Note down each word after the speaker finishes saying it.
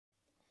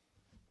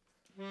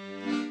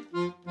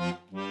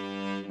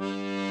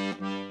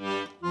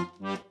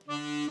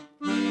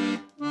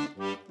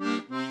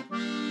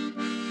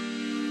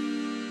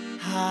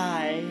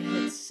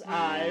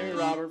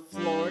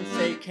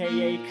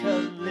aka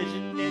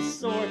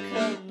collisionist or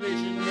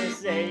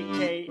collisionist,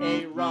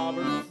 aka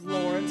Robert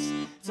Florence.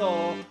 It's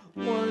all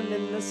one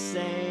and the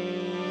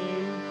same.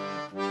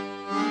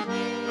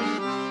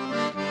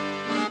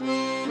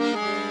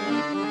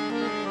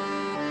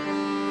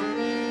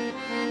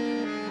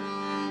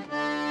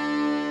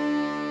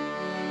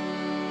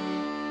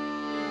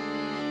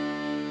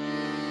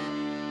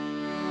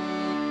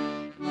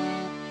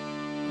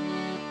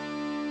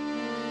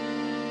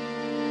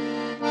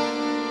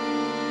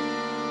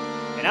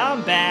 And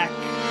I'm back.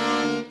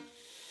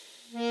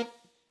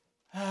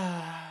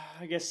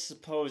 I guess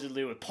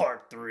supposedly with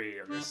part 3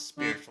 of this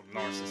spiritual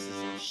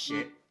narcissism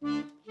shit.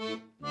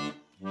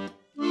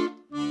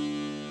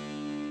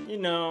 You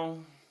know,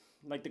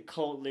 like the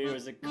cult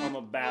leaders that come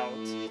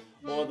about,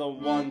 or the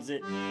ones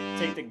that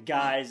take the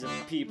guise of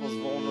people's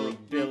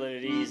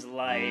vulnerabilities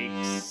like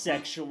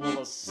sexual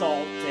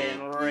assault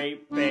and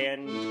rape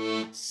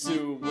and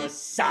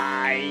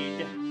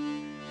suicide.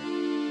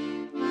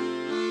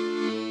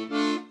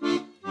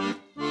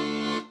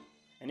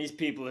 These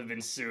people have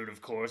been sued,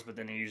 of course, but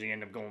then they usually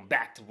end up going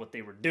back to what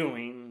they were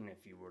doing,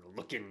 if you were to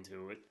look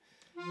into it.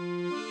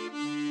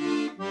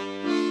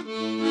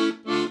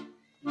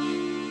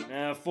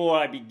 Now, before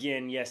I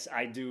begin, yes,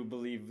 I do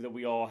believe that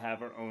we all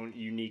have our own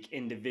unique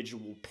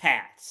individual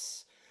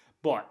paths.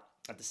 But,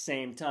 at the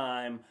same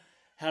time,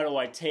 how do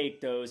I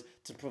take those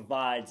to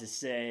provide to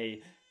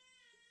say,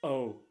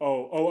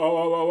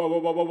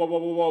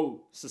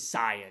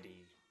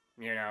 society,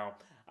 you know?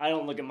 I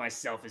don't look at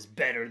myself as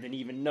better than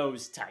even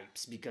those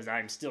types because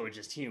I'm still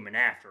just human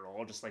after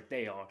all, just like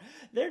they are.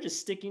 They're just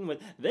sticking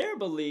with their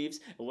beliefs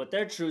and what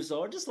their truths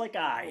are, just like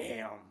I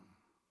am.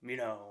 You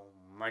know,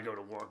 I go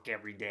to work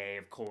every day,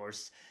 of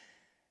course.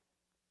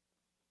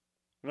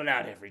 Well,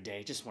 not every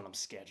day, just when I'm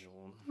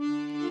scheduled.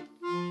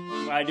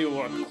 I do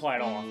work quite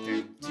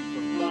often to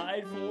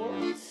provide for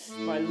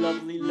my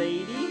lovely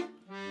lady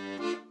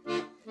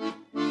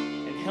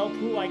and help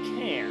who I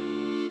can.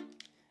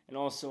 And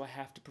also I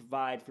have to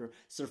provide for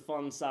Sir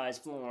Fun-Size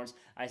Florence.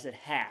 I said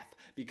half,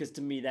 because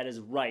to me that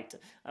is right.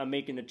 I'm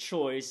making a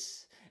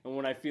choice, and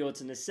when I feel it's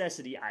a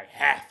necessity, I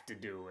have to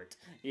do it.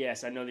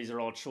 Yes, I know these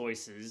are all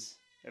choices,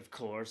 of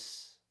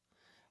course.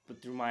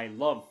 But through my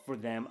love for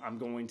them, I'm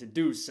going to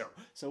do so.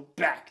 So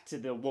back to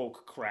the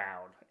woke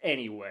crowd.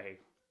 Anyway.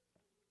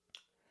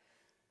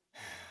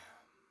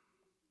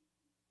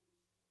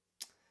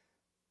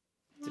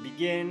 To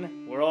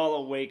begin, we're all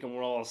awake and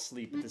we're all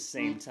asleep at the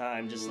same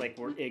time, just like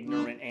we're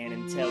ignorant and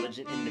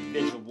intelligent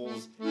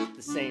individuals at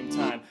the same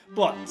time.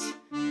 But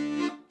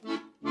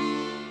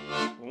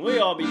when we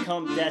all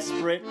become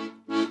desperate,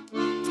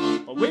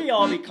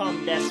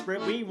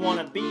 we want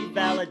to be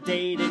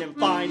validated and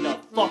find a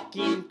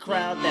fucking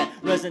crowd that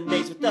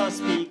resonates with us,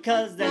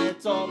 because then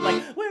it's all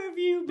like, where have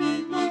you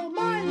been all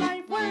my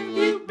life? Where have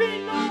you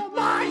been all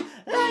my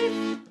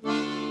life?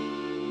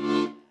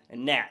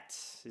 And that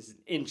is an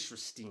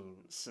interesting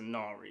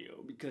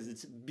scenario because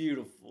it's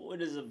beautiful.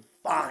 It is a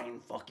fine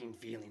fucking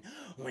feeling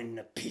when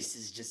the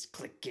pieces just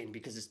click in,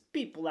 because there's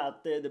people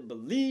out there that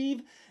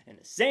believe in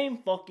the same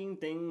fucking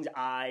things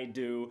I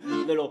do.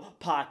 Little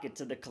pockets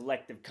of the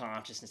collective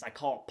consciousness. I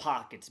call it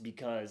pockets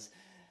because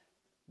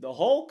the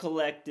whole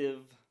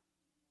collective,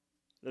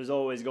 there's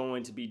always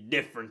going to be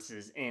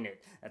differences in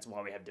it. That's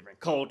why we have different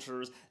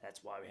cultures.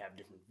 That's why we have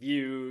different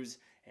views.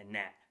 And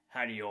that,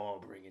 how do you all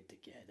bring it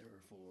together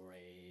for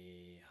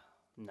a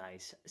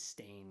nice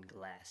stained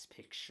glass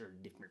picture,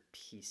 different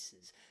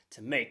pieces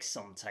to make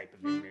some type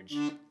of image?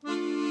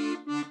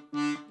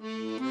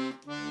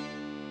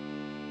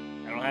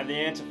 I don't have the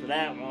answer for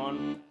that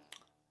one.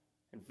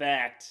 In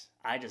fact,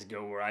 I just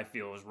go where I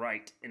feel is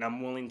right, and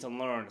I'm willing to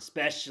learn,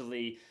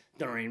 especially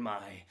during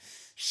my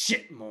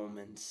shit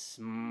moments.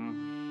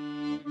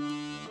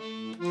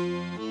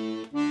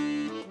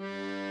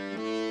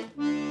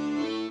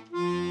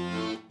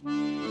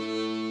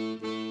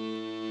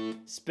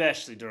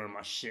 Especially during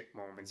my shit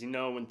moments, you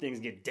know, when things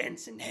get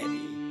dense and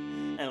heavy.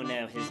 Oh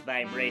no, his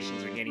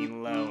vibrations are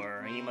getting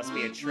lower. He must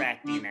be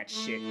attracting that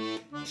shit,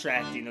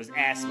 attracting those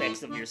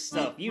aspects of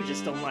yourself you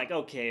just don't like.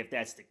 Okay, if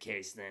that's the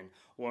case, then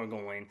we're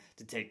going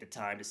to take the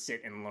time to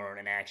sit and learn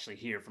and actually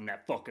hear from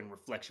that fucking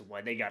reflection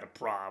why they got a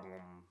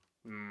problem.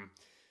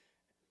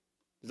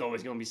 There's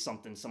always going to be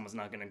something someone's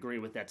not going to agree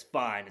with. That's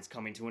fine. It's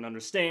coming to an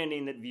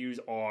understanding that views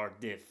are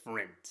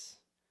different.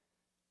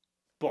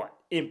 But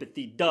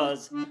empathy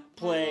does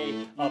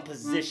play a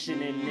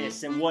position in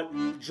this. And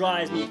what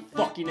drives me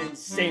fucking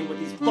insane with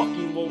these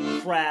fucking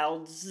woke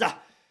crowds,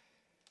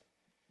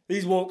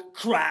 these woke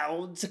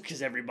crowds,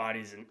 because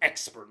everybody's an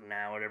expert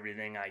now at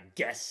everything, I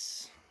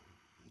guess.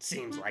 It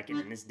seems like it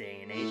in this day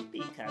and age,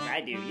 because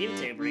I do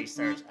YouTube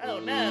research. Oh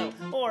no.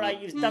 Or I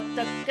use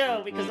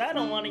DuckDuckGo because I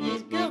don't want to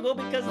use Google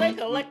because they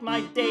collect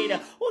my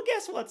data. Well,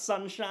 guess what,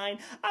 sunshine?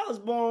 I was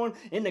born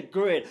in the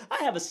grid.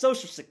 I have a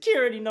social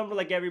security number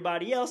like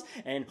everybody else.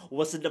 And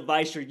what's the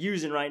device you're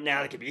using right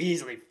now that can be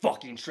easily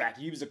fucking tracked?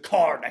 Use a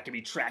card that can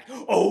be tracked.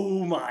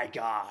 Oh my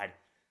god.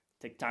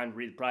 Take time to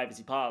read the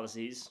privacy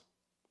policies.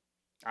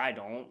 I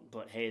don't,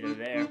 but hey, they're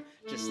there.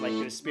 Just like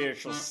their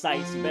spiritual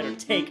sites, you better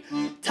take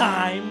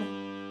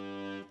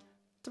time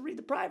to read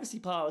the privacy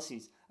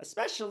policies,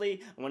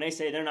 especially when they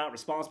say they're not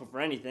responsible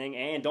for anything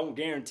and don't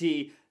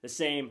guarantee the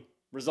same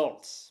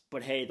results.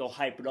 But hey, they'll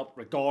hype it up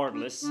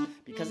regardless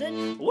because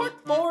it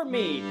worked for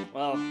me.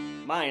 Well,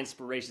 my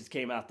inspirations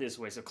came out this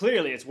way, so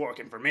clearly it's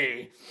working for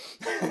me.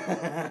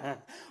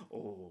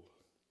 Oh,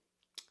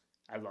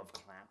 I love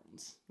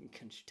clowns.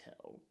 Can't you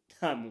tell?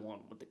 I'm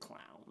one with the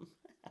clown.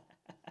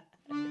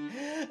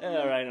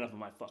 Alright, enough of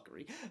my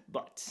fuckery.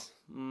 But,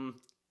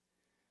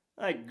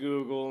 I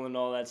Google and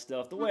all that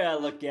stuff. The way I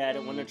look at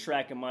it, when they're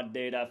tracking my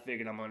data, I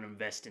figured I'm gonna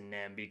invest in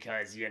them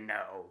because, you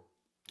know,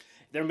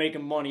 if they're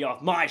making money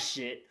off my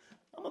shit,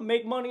 I'm gonna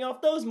make money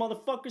off those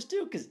motherfuckers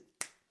too, because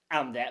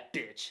I'm that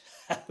bitch.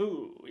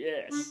 Ooh,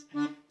 yes.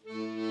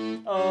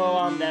 Oh,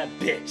 I'm that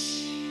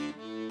bitch.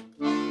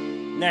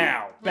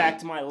 Now, back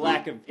to my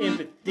lack of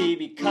empathy,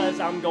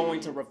 because I'm going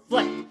to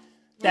reflect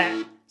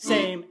that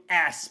same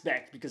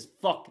aspect, because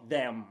fuck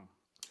them.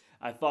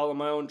 I follow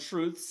my own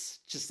truths,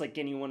 just like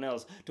anyone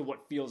else, to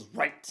what feels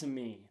right to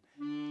me.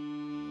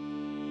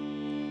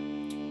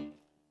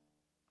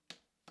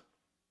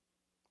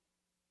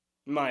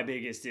 My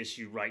biggest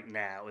issue right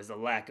now is the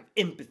lack of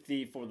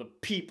empathy for the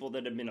people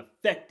that have been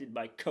affected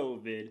by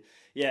COVID.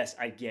 Yes,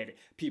 I get it.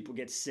 People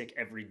get sick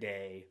every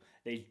day.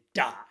 They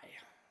die.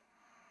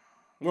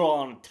 We're all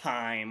on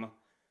time.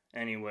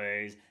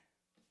 Anyways,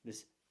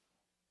 this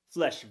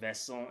flesh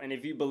vessel, and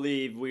if you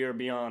believe we are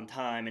beyond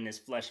time in this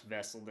flesh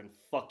vessel, then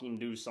fucking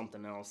do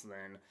something else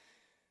then.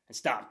 And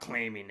stop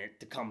claiming it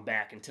to come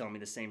back and tell me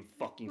the same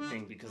fucking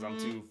thing because I'm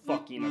too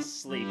fucking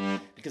asleep.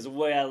 Because the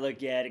way I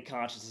look at it,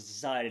 consciousness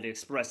decided to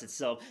express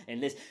itself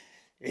in this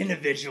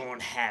individual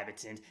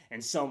inhabitant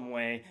in some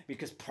way,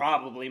 because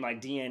probably my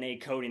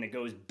DNA coding that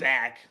goes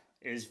back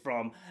is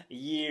from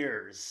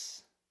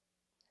years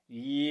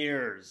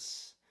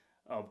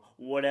of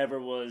whatever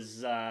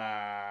was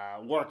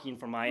working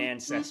for my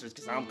ancestors,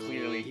 because I'm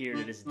clearly here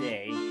to this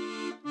day.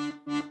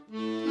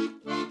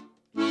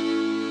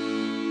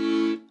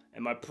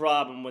 And my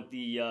problem with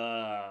the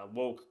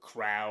woke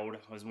crowd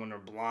was when they're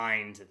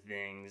blind to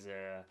things.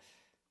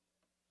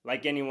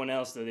 Like anyone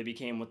else, though, they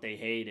became what they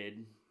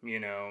hated. You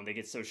know, they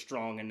get so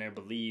strong in their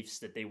beliefs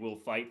that they will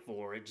fight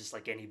for it, just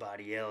like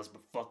anybody else,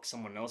 but fuck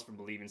someone else for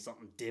believing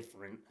something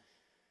different.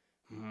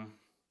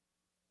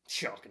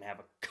 Y'all can have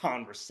a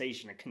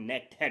conversation and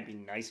connect. That'd be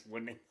nice,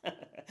 wouldn't it?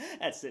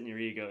 That's setting your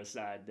ego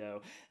aside,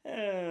 though.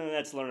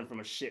 That's learning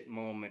from a shit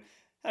moment.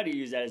 How do you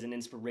use that as an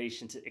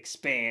inspiration to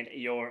expand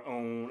your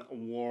own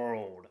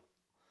world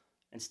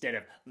instead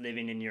of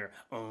living in your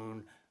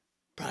own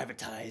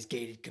privatized,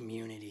 gated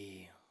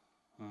community?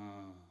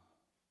 And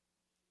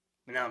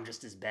I'm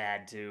just as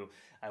bad, too.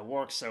 I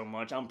work so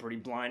much, I'm pretty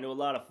blind to a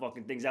lot of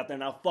fucking things out there,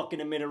 and I'll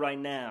fucking admit it right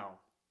now.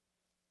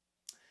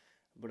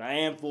 But I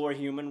am for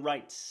human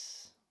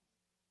rights.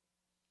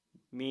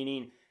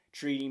 Meaning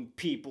treating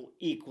people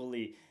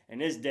equally. In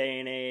this day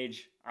and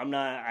age,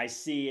 I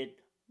see it,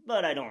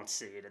 but I don't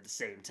see it at the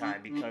same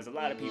time, because a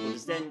lot of people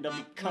just end up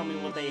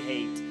becoming what they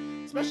hate.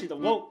 Especially the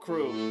woke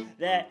crew,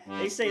 that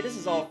they say this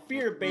is all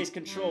fear-based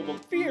control,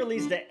 but fear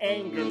leads to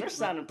anger. They're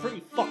sounding pretty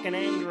fucking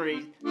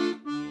angry.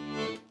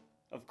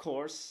 Of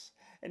course.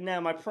 And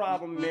now my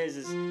problem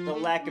is the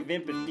lack of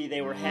empathy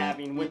they were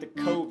having with the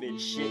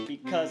COVID shit,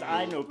 because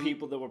I know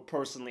people that were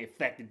personally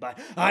affected by it.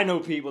 I know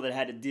people that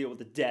had to deal with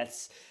the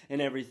deaths and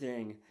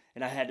everything,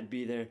 and I had to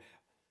be there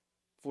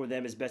for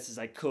them as best as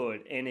I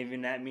could, and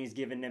even that means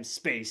giving them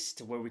space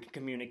to where we can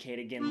communicate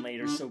again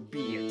later, so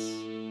be it.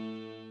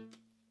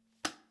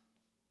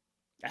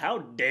 How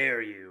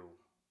dare you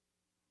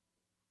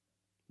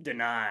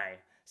deny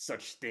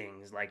such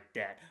things like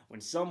that when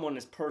someone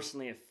is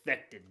personally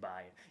affected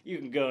by it? You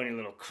can go in your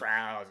little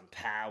crowds and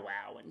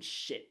powwow and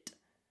shit,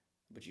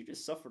 but you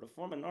just suffered a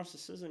form of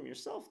narcissism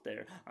yourself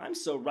there. I'm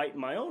so right in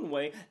my own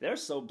way, they're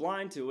so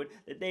blind to it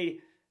that they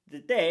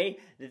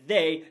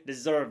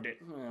deserved it.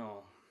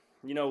 Well,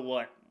 you know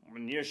what?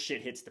 When your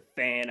shit hits the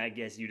fan, I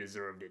guess you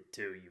deserved it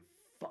too, you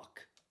fuck.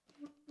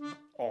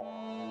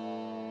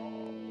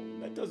 Oh,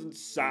 that doesn't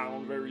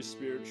sound very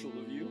spiritual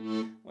of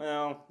you.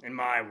 Well, in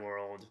my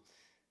world,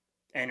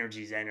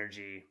 energy's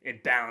energy.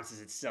 It balances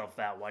itself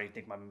out. Why do you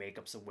think my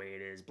makeup's the way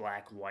it is?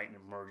 Black, white, and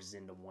it merges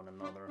into one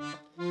another.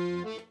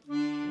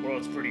 The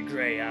world's pretty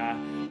gray, huh?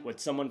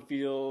 What someone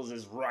feels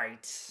is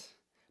right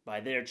by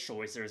their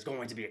choice, there is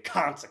going to be a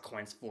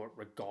consequence for it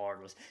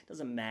regardless. It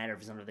doesn't matter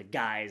if it's under the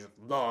guise of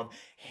love,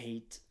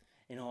 hate,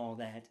 and all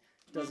that.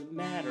 It doesn't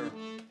matter.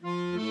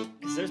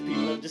 Because there's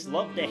people that just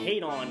love to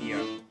hate on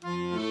you.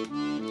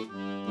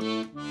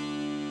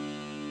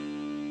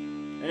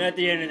 And at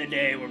the end of the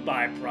day, we're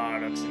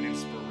byproducts and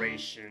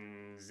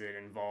inspirations that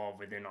involve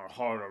within our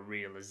heart our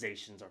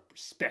realizations, our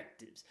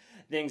perspectives.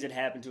 Things that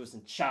happened to us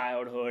in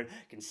childhood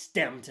can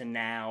stem to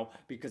now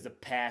because the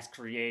past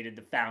created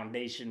the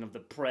foundation of the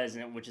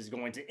present, which is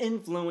going to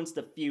influence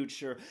the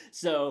future.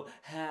 So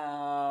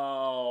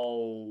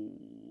how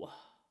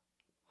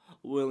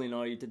willing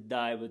are you to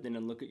dive within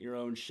and look at your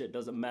own shit?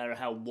 Doesn't matter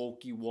how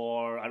woke you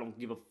are. I don't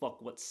give a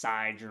fuck what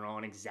side you're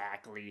on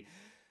exactly.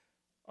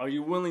 Are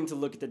you willing to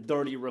look at the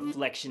dirty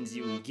reflections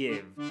you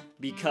give?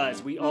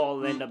 Because we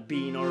all end up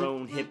being our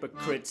own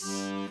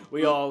hypocrites.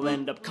 We all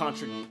end up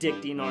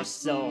contradicting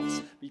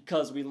ourselves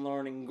because we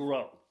learn and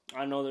grow.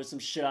 I know there's some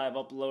shit I've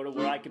uploaded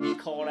where I can be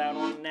called out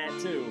on that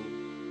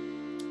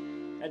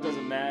too. That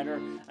doesn't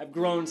matter. I've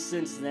grown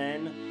since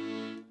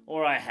then.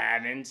 Or I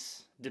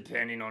haven't,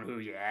 depending on who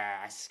you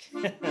ask.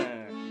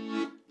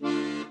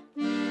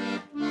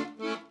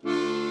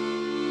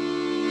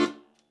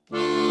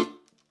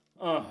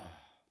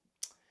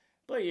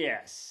 But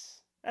yes,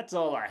 that's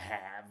all I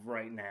have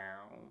right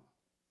now.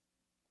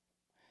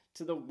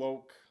 To the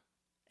woke,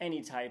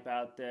 any type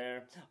out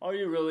there, are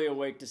you really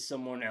awake to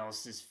someone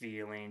else's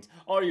feelings?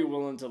 Are you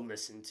willing to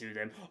listen to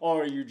them?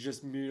 Or are you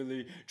just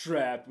merely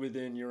trapped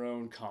within your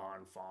own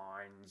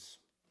confines?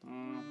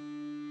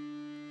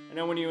 And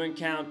then when you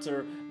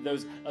encounter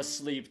those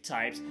asleep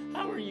types,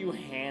 how are you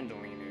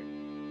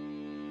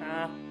handling it?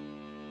 Huh?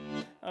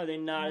 Are they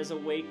not as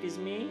awake as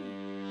me?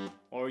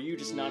 Or are you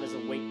just not as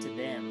awake to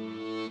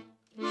them?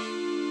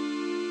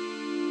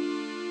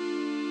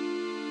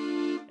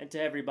 And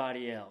to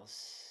everybody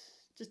else,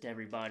 just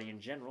everybody in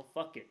general,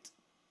 fuck it.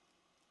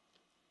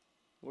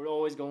 We're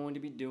always going to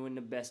be doing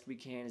the best we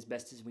can as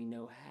best as we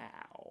know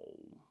how.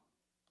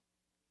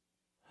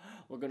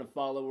 We're going to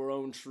follow our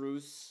own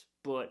truths,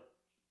 but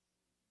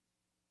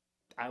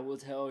I will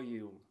tell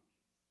you,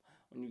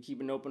 when you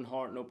keep an open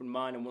heart and open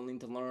mind and willing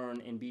to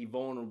learn and be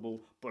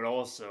vulnerable, but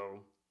also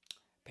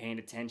paying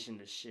attention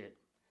to shit,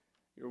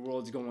 your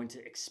world's going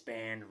to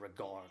expand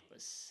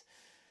regardless.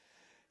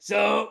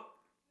 So,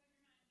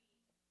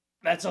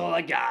 that's all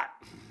I got.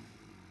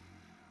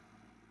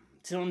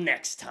 Till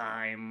next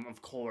time,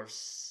 of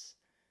course.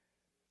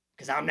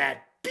 'Cause I'm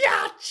that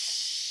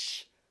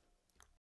biatch!